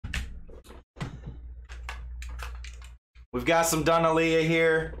We've got some Daneliya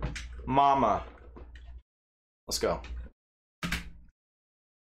here. Mama. Let's go.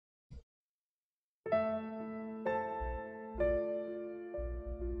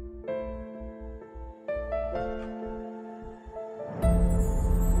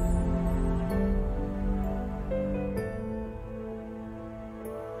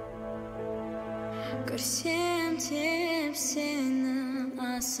 Көрсем деп сені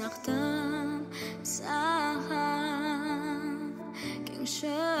асақтым саған кең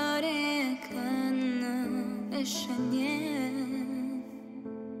жүрегімнің ішінен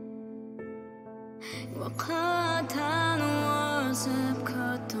уақыттан озып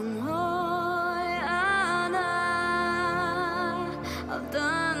күттім ғой ана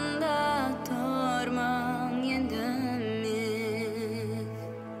алдында тұрмын енді мен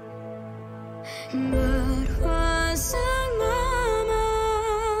бір өзің мама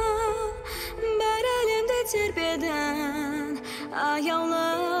бар әлемді тербедің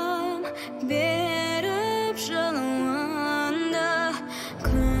аяулым беріп жылуыңды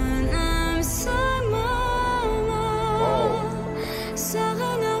күнімсің мама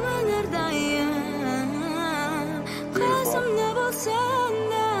сағынамын әрдайым қасымда болсаң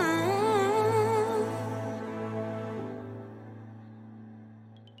да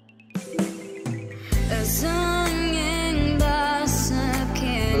өзіңнен басып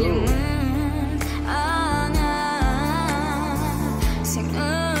келемін ана сен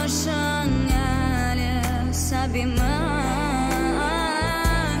үшін әлі сәбимін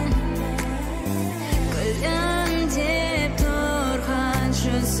күлімдеп тұрған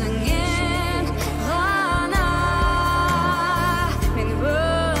жүзіңнен ғана мен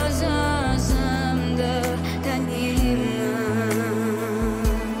өз өзімді танимын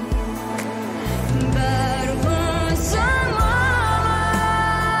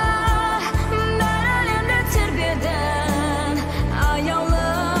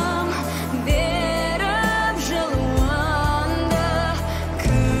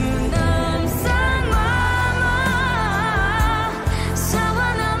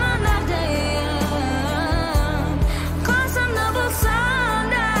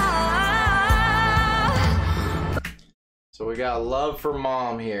So we got love for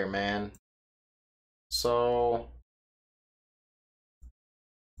mom here, man. So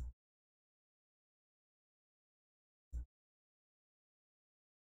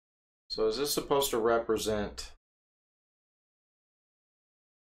is this supposed to represent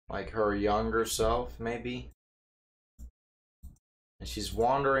like her younger self, maybe? And she's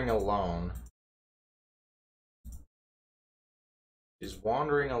wandering alone. She's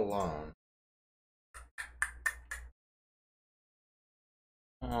wandering alone.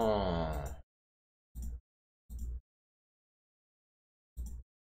 Oh.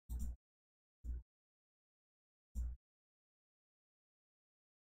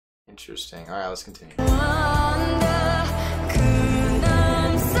 Interesting. All right, let's continue.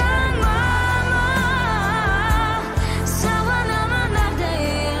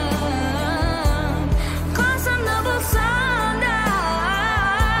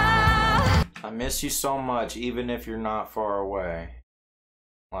 I miss you so much, even if you're not far away.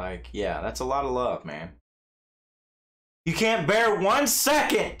 Like, yeah, that's a lot of love, man. You can't bear 1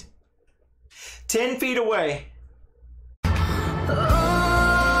 second 10 feet away.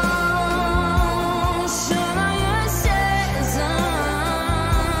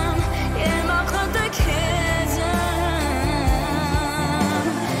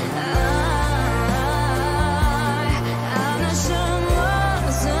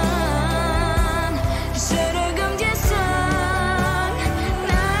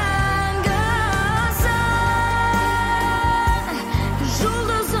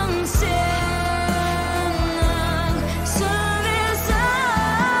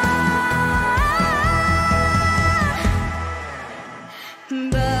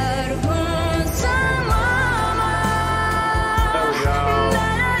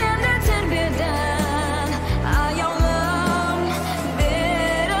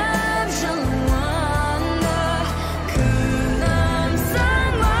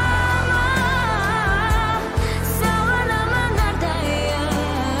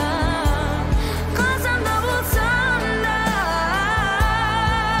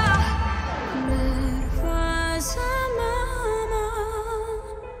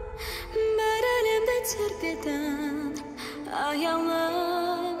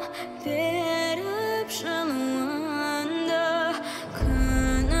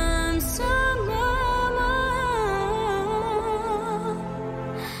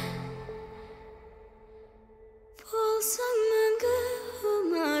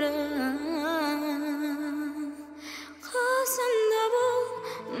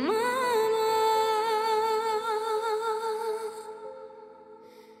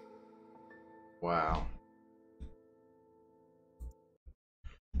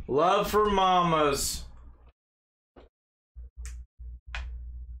 Love for mamas.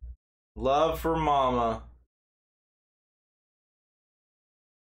 Love for mama.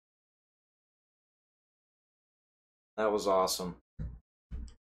 That was awesome.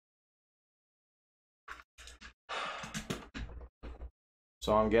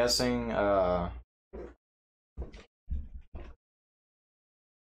 So I'm guessing, were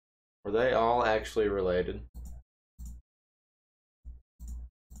they all actually related?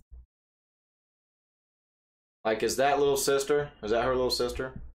 Like, is that little sister? Is that her little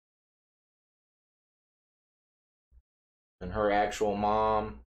sister? And her actual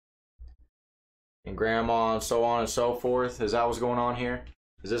mom and grandma and so on and so forth? Is that what's going on here?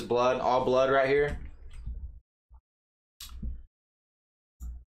 Is this blood? All blood right here?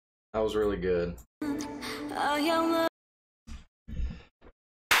 That was really good. Let's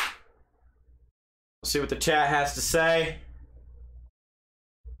see what the chat has to say.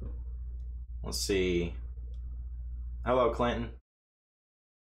 Let's see. Hello, Clinton.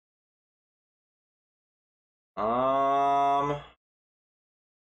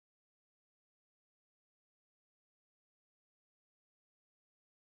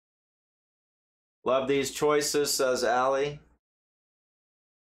 Love these choices, says Allie.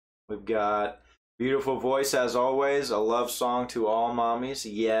 We've got beautiful voice as always, a love song to all mommies.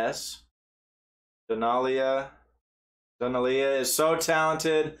 Yes. Daneliya is so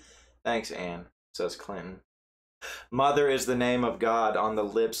talented. Thanks, Anne, says Clinton. Mother is the name of God on the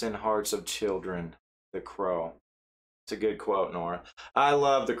lips and hearts of children. The Crow. It's a good quote, Nora. I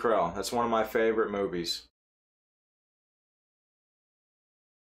love The Crow. That's one of my favorite movies.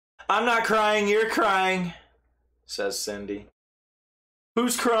 I'm not crying, you're crying, says Cindy.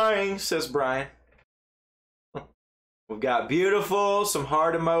 Who's crying, says Brian. We've got beautiful, some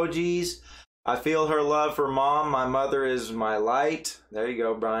heart emojis. I feel her love for mom. My mother is my light. There you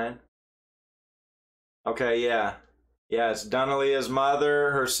go, Brian. Okay, yeah. Yeah, it's Daneliya's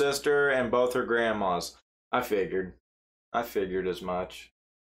mother, her sister, and both her grandmas. I figured as much.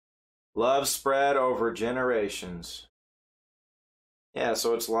 Love spread over generations. Yeah,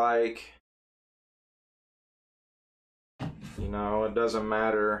 so it's like, you know, it doesn't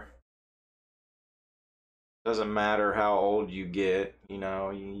matter. Doesn't matter how old you get, you know,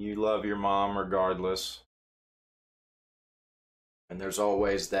 you love your mom regardless. And there's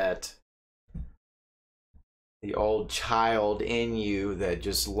always that, the old child in you that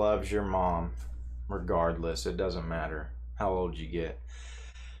just loves your mom regardless. It doesn't matter how old you get.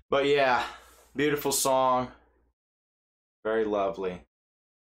 But yeah, beautiful song. Very lovely.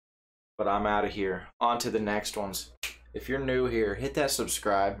 But I'm out of here. On to the next ones. If you're new here, hit that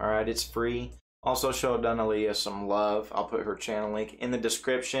subscribe, alright? It's free. Also show Daneliya some love. I'll put her channel link in the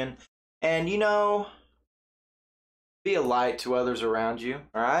description. And, you know, be a light to others around you,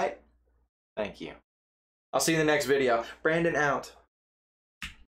 alright? Thank you. I'll see you in the next video. Brandon out.